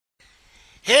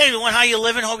Hey everyone, how you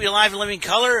living? Hope you're alive and living in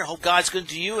color. Hope God's good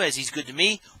to you as He's good to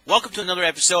me. Welcome to another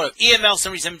episode of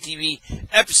EML77 TV,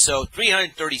 episode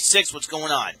 336. What's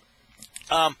going on?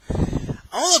 I'm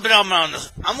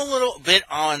a little bit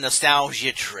on a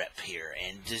nostalgia trip here,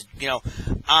 and just got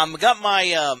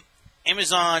my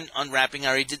Amazon unwrapping.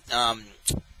 I've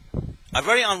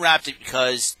already unwrapped it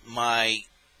because my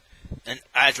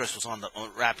address was on the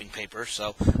wrapping paper,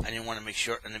 so I didn't want to make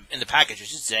sure, in the package, I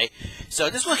should say. So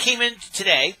this one came in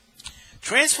today.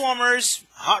 Transformers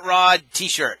Hot Rod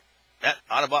T-shirt. That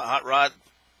Autobot Hot Rod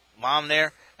mom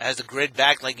there. It has the grid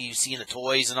back like you see in the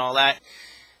toys and all that.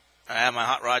 I have my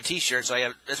Hot Rod T-shirt,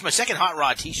 so that's my second Hot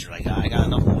Rod T-shirt I got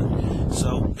another one.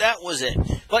 So that was it.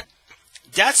 But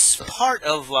that's part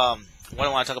of what I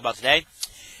want to talk about today.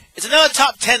 It's another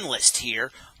top 10 list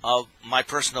here of my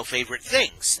personal favorite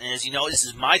things. And as you know, this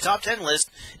is my top 10 list.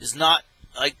 It's not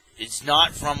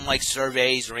from like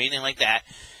surveys or anything like that.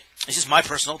 It's just my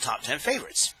personal top 10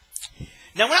 favorites.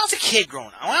 Now, when I was a kid growing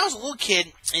up, when I was a little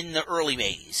kid in the early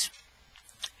 80s,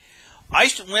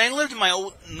 when I lived in my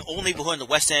old neighborhood in the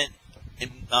West End,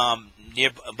 near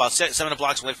about 7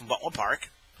 blocks away from Butler Park,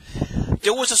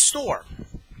 there was a store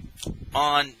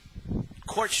on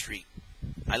Court Street.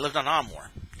 I lived on Armour.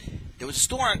 There was a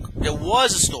store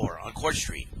on Court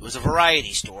Street. It was a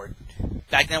variety store.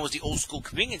 Back then, it was the old school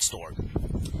convenience store.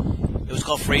 It was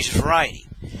called Fraser's Variety.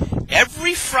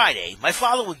 Every Friday, my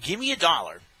father would give me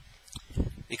 $1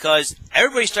 because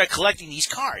everybody started collecting these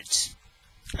cards.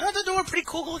 I thought they were pretty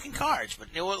cool looking cards,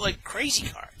 but they were like crazy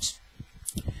cards.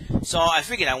 So I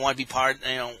figured I want to be part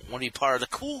of the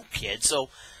cool kids. So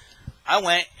I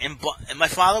went and my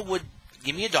father would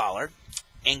give me $1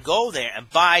 and go there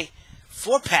and buy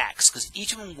 4 packs, because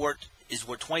each of them is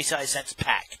worth 25 cents a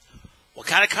pack. What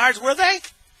kind of cards were they?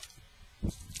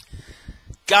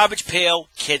 Garbage Pail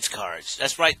Kids cards.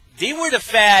 That's right. They were the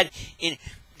fad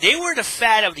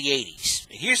of the 80s.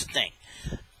 Here's the thing.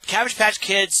 Cabbage Patch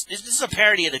Kids, this is a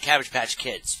parody of the Cabbage Patch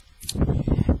Kids.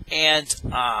 And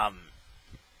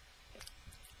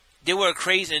they were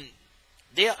crazy.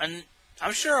 And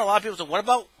I'm sure a lot of people said, what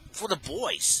about for the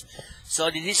boys?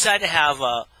 So they decided to have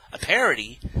a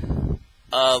parody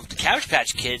of the Cabbage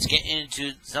Patch Kids getting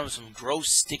into some gross,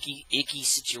 sticky, icky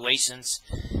situations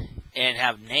and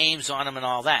have names on them and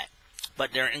all that.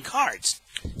 But they're in cards.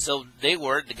 So they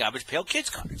were the Garbage Pail Kids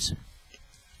cards.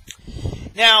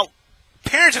 Now,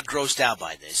 parents are grossed out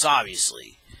by this,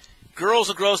 obviously. Girls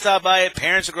are grossed out by it.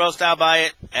 Parents are grossed out by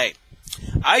it. Hey,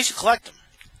 I used to collect them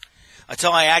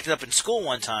until I acted up in school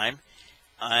one time,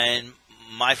 and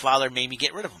my father made me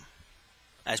get rid of them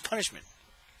as punishment.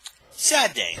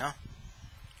 Sad day, huh?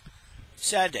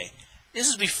 Sad day. This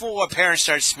is before parents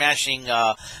started smashing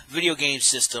video game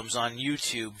systems on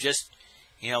YouTube.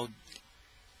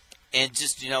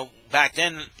 Back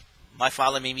then, my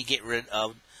father made me get rid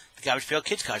of the Garbage Pail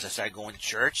Kids cards. I started going to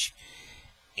church,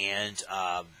 and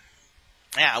I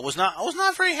was not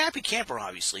a very happy camper,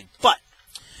 obviously. But,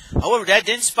 however, that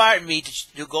did inspire me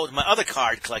to go to my other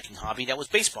card collecting hobby. That was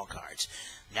baseball cards.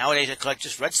 Nowadays, I collect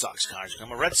just Red Sox cards.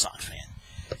 I'm a Red Sox fan.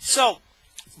 So,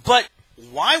 but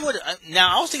why would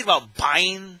now? I was thinking about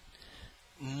buying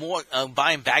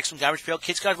back some Garbage Pail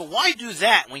Kids cards, but why do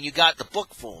that when you got the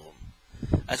book full of them?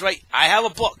 That's right, I have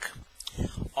a book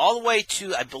all the way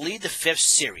to, I believe, the 5th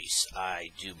series.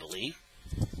 I do believe.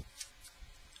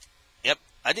 Yep,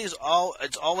 I think it's all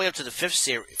the way up to the 5th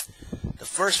series, the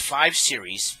first 5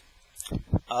 series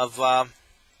of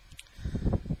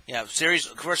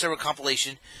first ever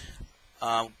compilation,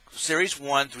 series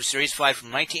 1 through series 5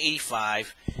 from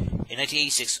 1985. In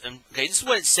 1986, okay, this is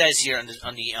what it says here on the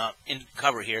in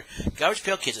cover here. Garbage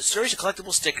Pail Kids, a series of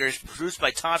collectible stickers produced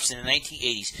by Thompson in the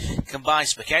 1980s, combines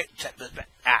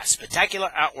spectacular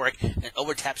artwork and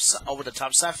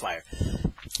over-the-top satire.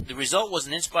 The result was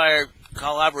an inspired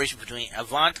collaboration between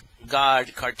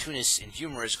avant-garde cartoonists and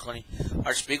humorists, including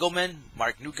Art Spiegelman,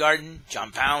 Mark Newgarden,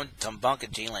 John Pound, Tom Bunk,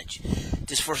 and Jay Lynch.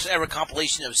 This first-ever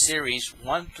compilation of series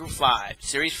 1 through 5,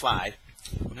 series 5.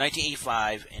 From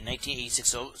 1985 and 1986,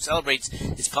 celebrates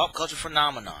this pop culture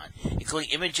phenomenon, including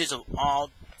images of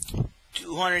all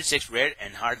 206 rare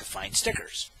and hard-to-find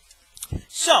stickers.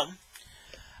 So,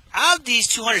 out of these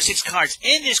 206 cards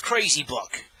in this crazy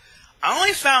book, I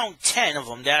only found 10 of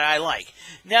them that I like.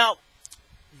 Now,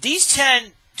 these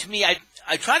 10, to me, I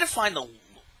try to find the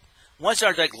ones that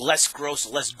are like less gross,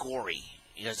 less gory.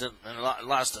 A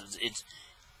lot of stuff.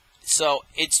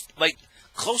 It's like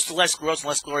close to less gross and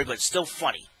less gory, but still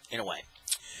funny in a way.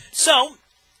 So,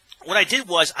 what I did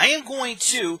was, I am going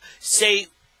to say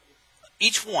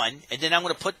each one, and then I'm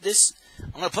going to put this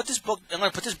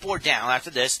board down after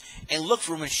this, and look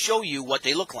for them and show you what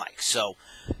they look like. So,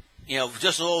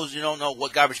 just those you don't know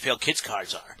what Garbage Pail Kids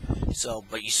cards are. So,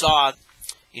 but you saw,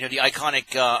 the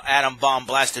iconic Atom Bomb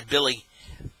Blasted Billy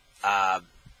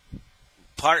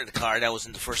part of the card that was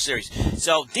in the first series.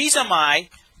 So these are my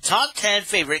top 10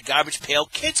 favorite Garbage Pail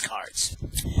Kids cards.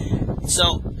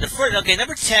 So the first,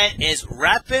 number 10 is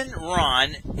Rappin'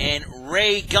 Ron and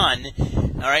Ray Gun.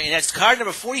 All right, and that's card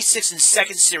number 46 in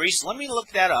second series. Let me look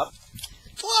that up.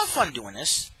 It's a lot of fun doing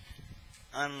this.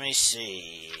 Let me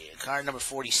see. Card number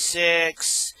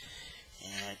 46.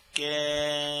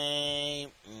 Okay.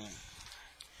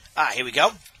 Here we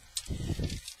go.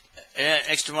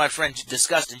 Next to my friend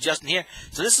Disgusting Justin here.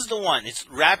 So this is the one. It's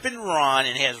Rappin' Ron,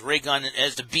 and it has Ray Gun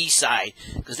as the B side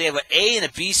because they have an A and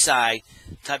a B side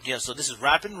type deal. So this is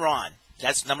Rappin' Ron.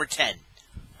 That's number 10.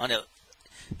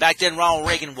 Back then, Ronald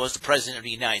Reagan was the president of the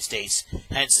United States.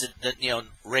 Hence,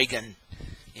 Reagan.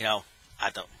 I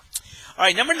don't. All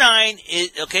right, number 9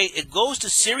 is It goes to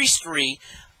Series 3.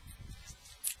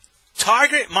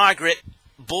 Target Margaret,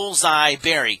 Bullseye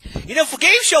Barry. For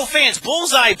game show fans,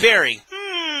 Bullseye Barry.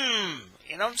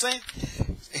 You know what I'm saying?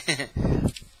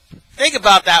 Think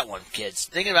about that one, kids.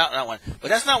 Think about that one. But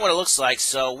that's not what it looks like.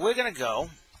 So we're gonna go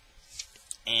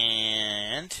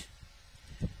and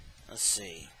let's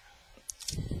see.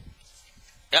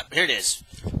 Yep, here it is.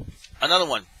 Another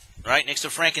one, right next to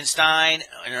Frankenstein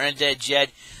and our Undead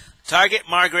Jed. Target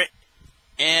Margaret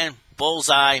and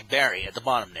Bullseye Barry at the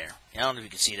bottom there. I don't know if you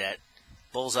can see that.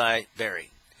 Bullseye Barry.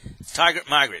 It's Target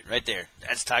Margaret right there.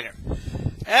 That's Target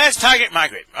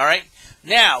Margaret. All right.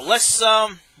 Now let's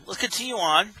continue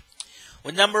on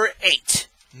with number 8.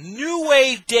 New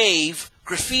Wave Dave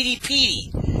Graffiti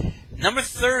Petey. Number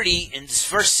 30 in this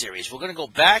first series. We're going to go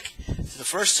back to the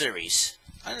first series.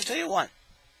 I'm going to tell you what.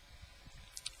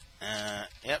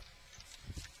 Yep.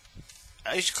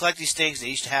 I used to collect these things. They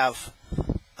used to have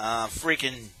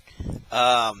freaking,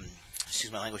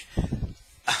 excuse my language.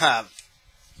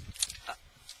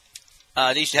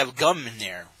 They used to have gum in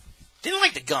there. Didn't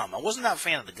like the gum. I wasn't that a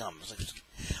fan of the gum.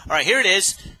 All right, here it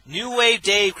is. New Wave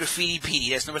Dave Graffiti Petey.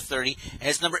 That's number 30. And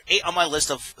it's number 8 on my list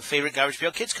of favorite Garbage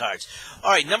Pail Kids cards. All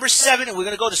right, number 7. We're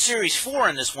going to go to Series 4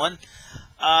 in this one.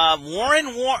 Warren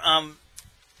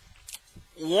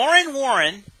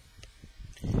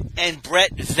and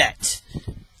Brett Vett.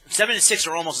 7 and 6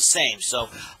 are almost the same. So,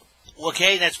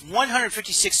 that's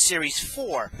 156 Series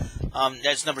 4.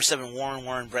 That's number 7,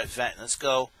 Warren, Brett Vett. Let's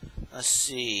go. Let's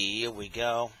see. Here we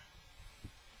go.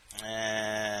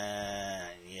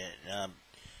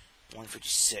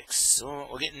 156. So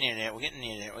we're getting near there. We're getting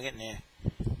there.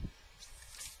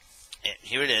 Yeah,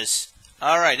 here it is.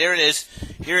 All right, there it is.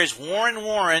 Here is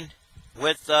Warren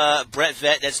with Brett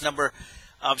Vett. That's number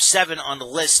 7 on the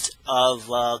list of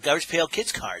Garbage Pail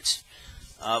Kids cards.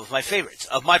 Of my favorites.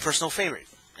 Of my personal favorite.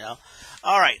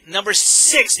 All right, number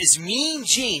 6 is Mean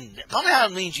Gene. Probably how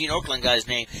Mean Gene Oakland got his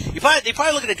name. They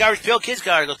probably look at the Garbage Pail Kids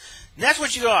card and go, that's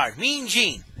what you are, Mean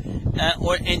Gene.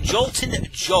 And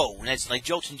Joltin' Joe. And that's like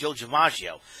Joltin' Joe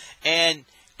DiMaggio. And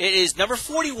it is number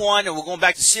 41, and we're going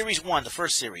back to Series 1, the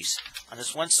first series on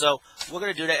this one. So we're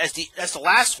going to do that. That's the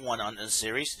last one on the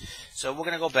series. So we're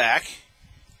going to go back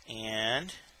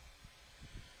and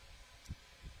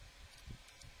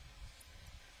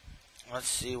let's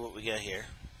see what we got here.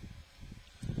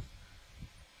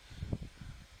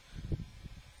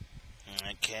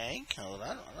 Okay, hold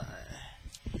on.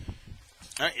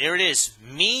 All right, here it is.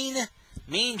 Mean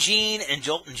Gene and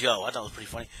Joltin' Joe. I thought it was pretty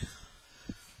funny.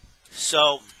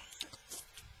 So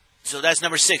that's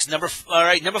number 6. Number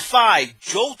 5,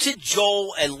 Jolted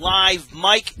Joel and Live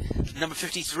Mike. Number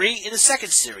 53 in the second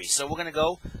series. So we're gonna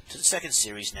go to the second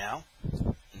series now,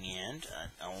 and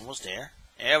I'm almost there.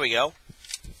 There we go.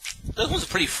 Those ones are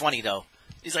pretty funny though.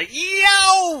 He's like,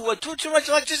 yo, too much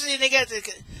electricity, and they got the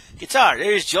guitar.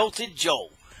 There's Jolted Joel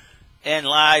and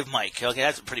Live Mike. Okay,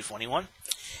 that's a pretty funny one.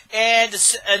 And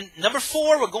number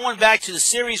 4, we're going back to the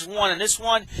Series 1. And this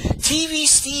one, TV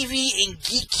Stevie and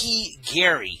Geeky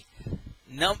Gary.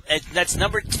 That's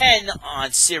number 10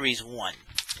 on Series 1.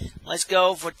 Let's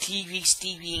go for TV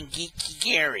Stevie and Geeky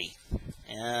Gary.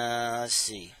 Let's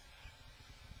see.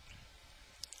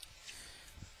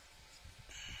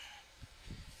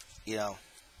 There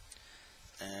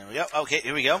we go. Okay,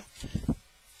 here we go.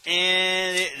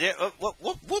 And whoop.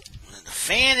 The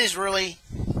fan is really...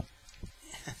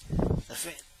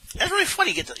 That's really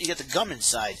funny. You get the gum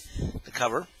inside the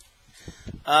cover.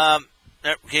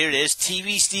 Here it is.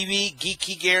 TV Stevie,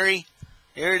 Geeky Gary.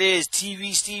 There it is.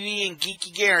 TV Stevie and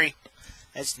Geeky Gary.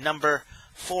 That's number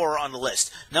 4 on the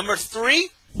list. Number 3,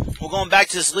 we're going back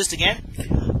to this list again.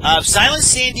 Silent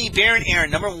Sandy, Baron Aaron,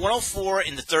 number 104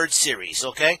 in the third series.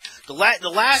 Okay,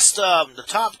 the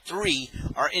top three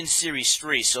are in series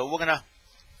 3. So we're gonna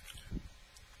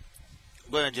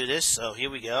do this. So here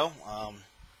we go.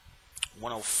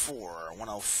 104,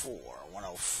 104,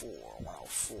 104,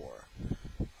 104,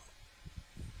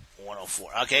 104.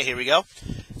 Okay, here we go.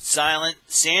 Silent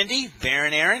Sandy,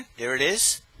 Baron Aaron. There it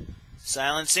is.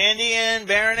 Silent Sandy and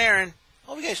Baron Aaron.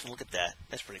 Oh, you guys can look at that.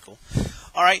 That's pretty cool.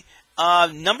 All right.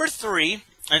 Number 2,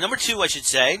 I should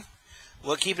say.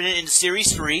 We're keeping it in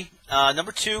Series 3.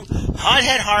 Number 2,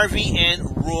 Hothead Harvey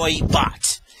and Roy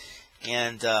Bott.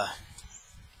 And let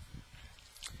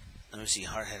me see,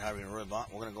 Hothead Harvey and Roy Bott.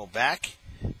 We're going to go back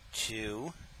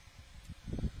to...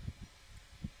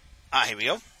 here we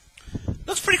go.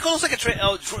 Looks pretty cool. Looks like a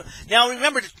now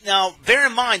remember, bear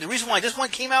in mind the reason why this one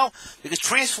came out because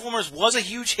Transformers was a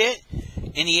huge hit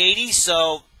in the 80s.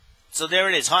 So there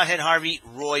it is, Hothead Harvey,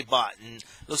 Roy Bott, and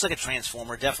looks like a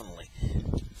Transformer definitely.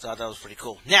 So I thought that was pretty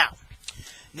cool. Now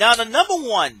the number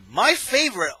 1, my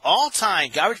favorite all-time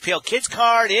Garbage Pail Kids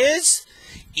card is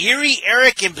Eerie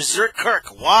Eric and Berserk Kirk.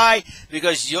 Why?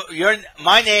 Because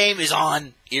my name is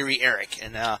on Eerie Eric,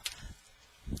 and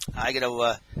I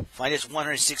gotta find this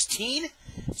 116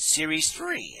 Series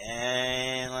 3,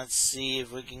 and let's see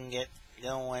if we can get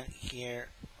going here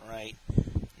right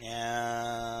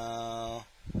now.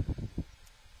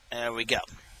 There we go.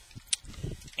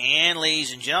 And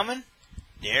ladies and gentlemen,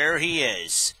 there he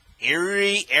is,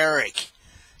 Eerie Eric.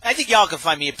 I think y'all can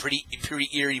find me a pretty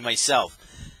eerie myself,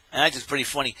 and that's just pretty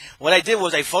funny. What I did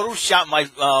was I photoshopped my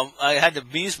I had the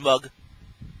Beast mug.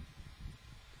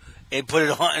 And put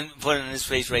it in his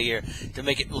face right here to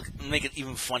make it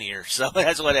even funnier. So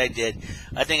that's what I did.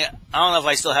 I don't know if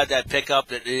I still have that pickup.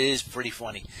 It is pretty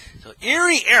funny. So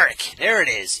Eerie Eric, there it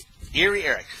is, Eerie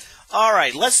Eric. All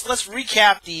right, let's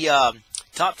recap the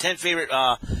top 10 favorite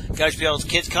Garbage Pail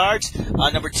Kids cards.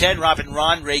 Number 10, Robin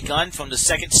Ron Ray Gun from the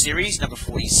second series. Number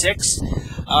 46.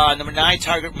 Number 9,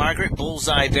 Target Margaret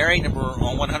Bullseye Barry. Number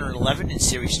 111 in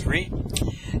series 3.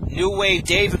 New Wave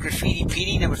Dave and Graffiti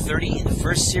Petey, number 30 in the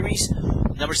first series.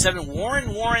 Number 7, Warren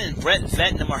and Brett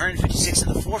Vet, number 156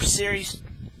 in the fourth series.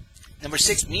 Number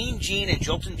 6, Mean Gene and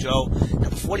Joltin' Joe,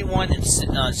 number 41 in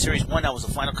series 1. That was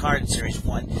the final card in series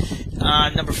 1.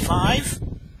 Number 5,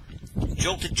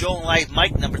 Joltin' Joe and Live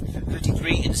Mike, number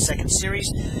 53 in the second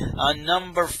series.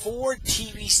 Number 4,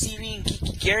 TV Stevie and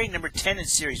Geeky Gary, number 10 in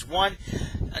series 1.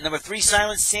 Number 3,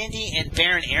 Silent Sandy and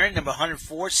Baron Aaron, number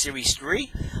 104, series 3.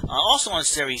 Also on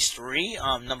series 3,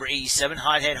 number 87,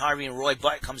 Hothead Harvey and Roy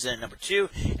Butt comes in at number 2.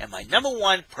 And my number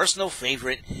 1 personal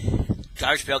favorite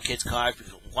Garbage Pail Kids card.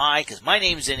 Why? Because my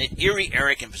name's in it, Eerie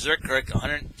Eric and Berserk Kirk,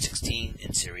 116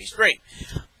 in series 3.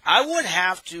 I would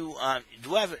have to,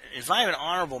 if I have an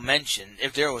honorable mention,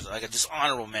 if there was like a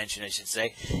dishonorable mention, I should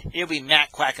say, it would be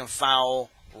Matt Quack and Foul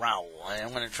Rowell. And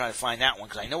I'm going to try to find that one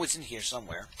because I know it's in here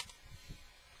somewhere.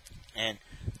 And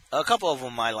a couple of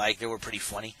them I like. They were pretty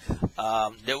funny.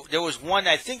 There was one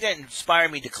I think that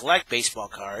inspired me to collect baseball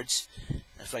cards,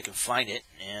 if I can find it.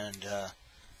 And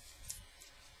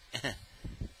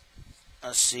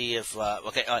let's see if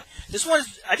this one.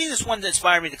 I think this one that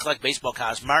inspired me to collect baseball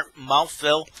cards.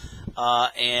 Mouthful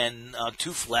and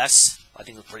Toothless. I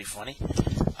think it was pretty funny.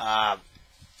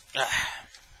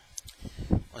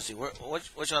 Let's see,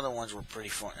 which other ones were pretty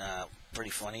fun? Pretty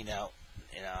funny now,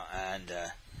 and.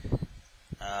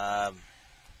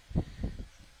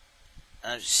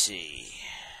 Let's see.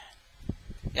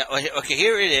 Yeah, okay,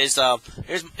 here it is.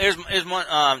 Here's one.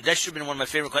 That should have been one of my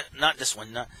favorite. Not this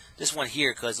one. Not this one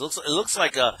here, because it looks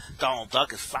like a Donald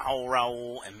Duck, is Foul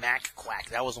Rowell and Mac Quack.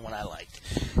 That was the one I liked.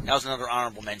 That was another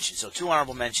honorable mention. So 2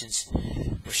 honorable mentions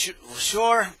for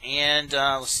sure. And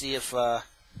let's see if. All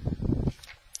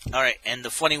right, and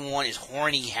the funny one is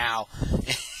Horny How.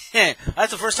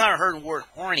 That's the first time I heard the word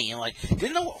horny. I'm like,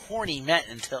 didn't know what horny meant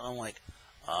until I'm like,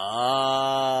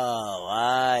 oh,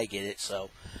 I get it. So,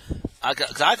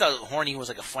 because I thought horny was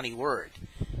like a funny word,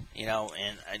 and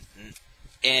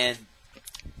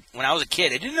when I was a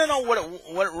kid, I didn't know what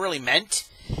it really meant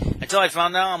until I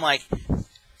found out. I'm like,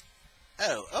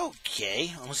 oh,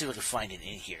 okay. Let's see if I can find it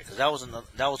in here because that was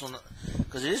one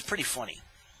because it is pretty funny,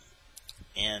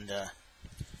 and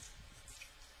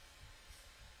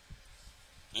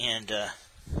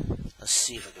let's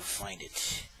see if I can find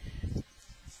it.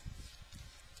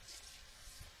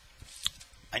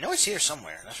 I know it's here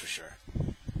somewhere, that's for sure.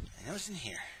 I know it's in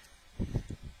here.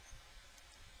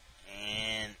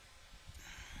 And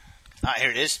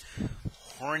here it is.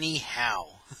 Horny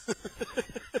How.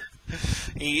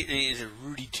 He's a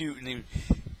Rudy Toot, and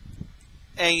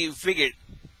you figured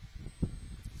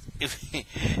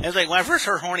it's like when I first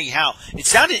heard horny how it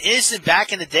sounded innocent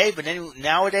back in the day, but then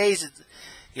nowadays,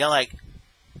 like,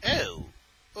 oh.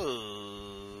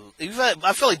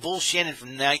 I feel like Bull Shannon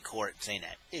from Night Court saying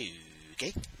that. Ooh,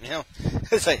 okay,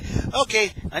 it's like,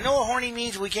 okay, I know what horny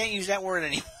means. We can't use that word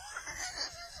anymore.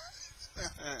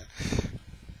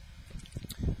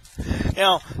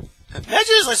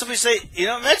 Imagine like somebody say,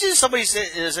 imagine somebody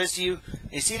says to you,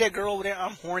 "You see that girl over there?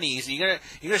 I'm horny." So you're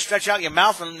gonna stretch out your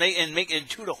mouth and make it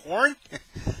into the horn.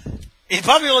 He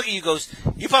probably look at you, goes,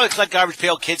 "You probably collect Garbage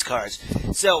Pail Kids cards."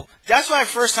 So that's my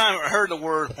first time I heard the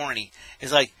word horny.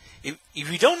 It's like if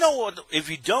you don't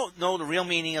know the real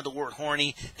meaning of the word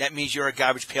horny, that means you're a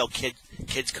Garbage Pail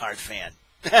Kids card fan.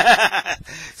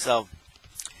 So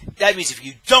that means if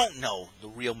you don't know the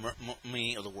real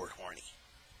meaning of the word horny.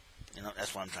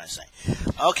 That's what I'm trying to say.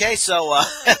 Okay, so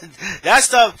that's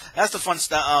the fun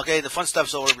stuff. Okay, the fun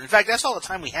stuff's over. In fact, that's all the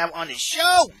time we have on this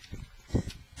show.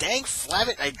 Dang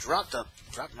flabbit! I dropped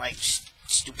my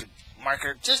stupid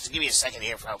marker. Just to give me a second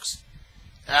here, folks.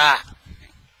 Okay.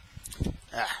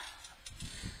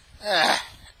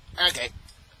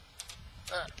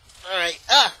 All right.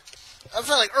 I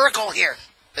feel like Urkel here.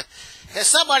 There's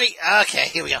somebody. Okay,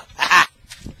 here we go.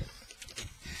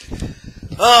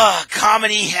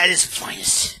 Comedy at its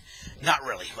finest. Not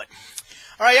really, but...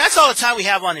 Alright, that's all the time we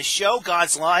have on this show.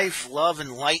 God's life, love,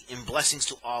 and light, and blessings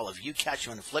to all of you. Catch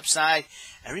you on the flip side.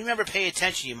 And remember, pay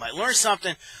attention. You might learn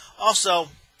something. Also,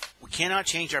 we cannot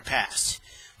change our past,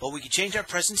 but we can change our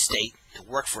present state to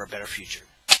work for a better future.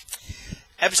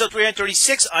 Episode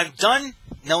 336, I'm done.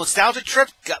 No nostalgia trip.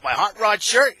 Got my Hot Rod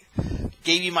shirt.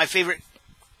 Gave you my favorite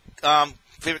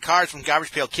cards from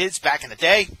Garbage Pail Kids back in the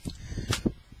day.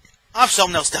 I'm so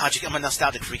nostalgic. I'm a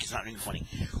nostalgic freak. It's not even funny.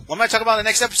 What am I talking about in the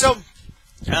next episode?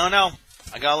 I don't know.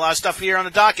 I got a lot of stuff here on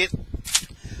the docket.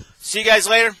 See you guys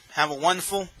later. Have a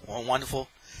wonderful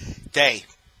day.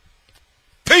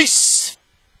 Peace!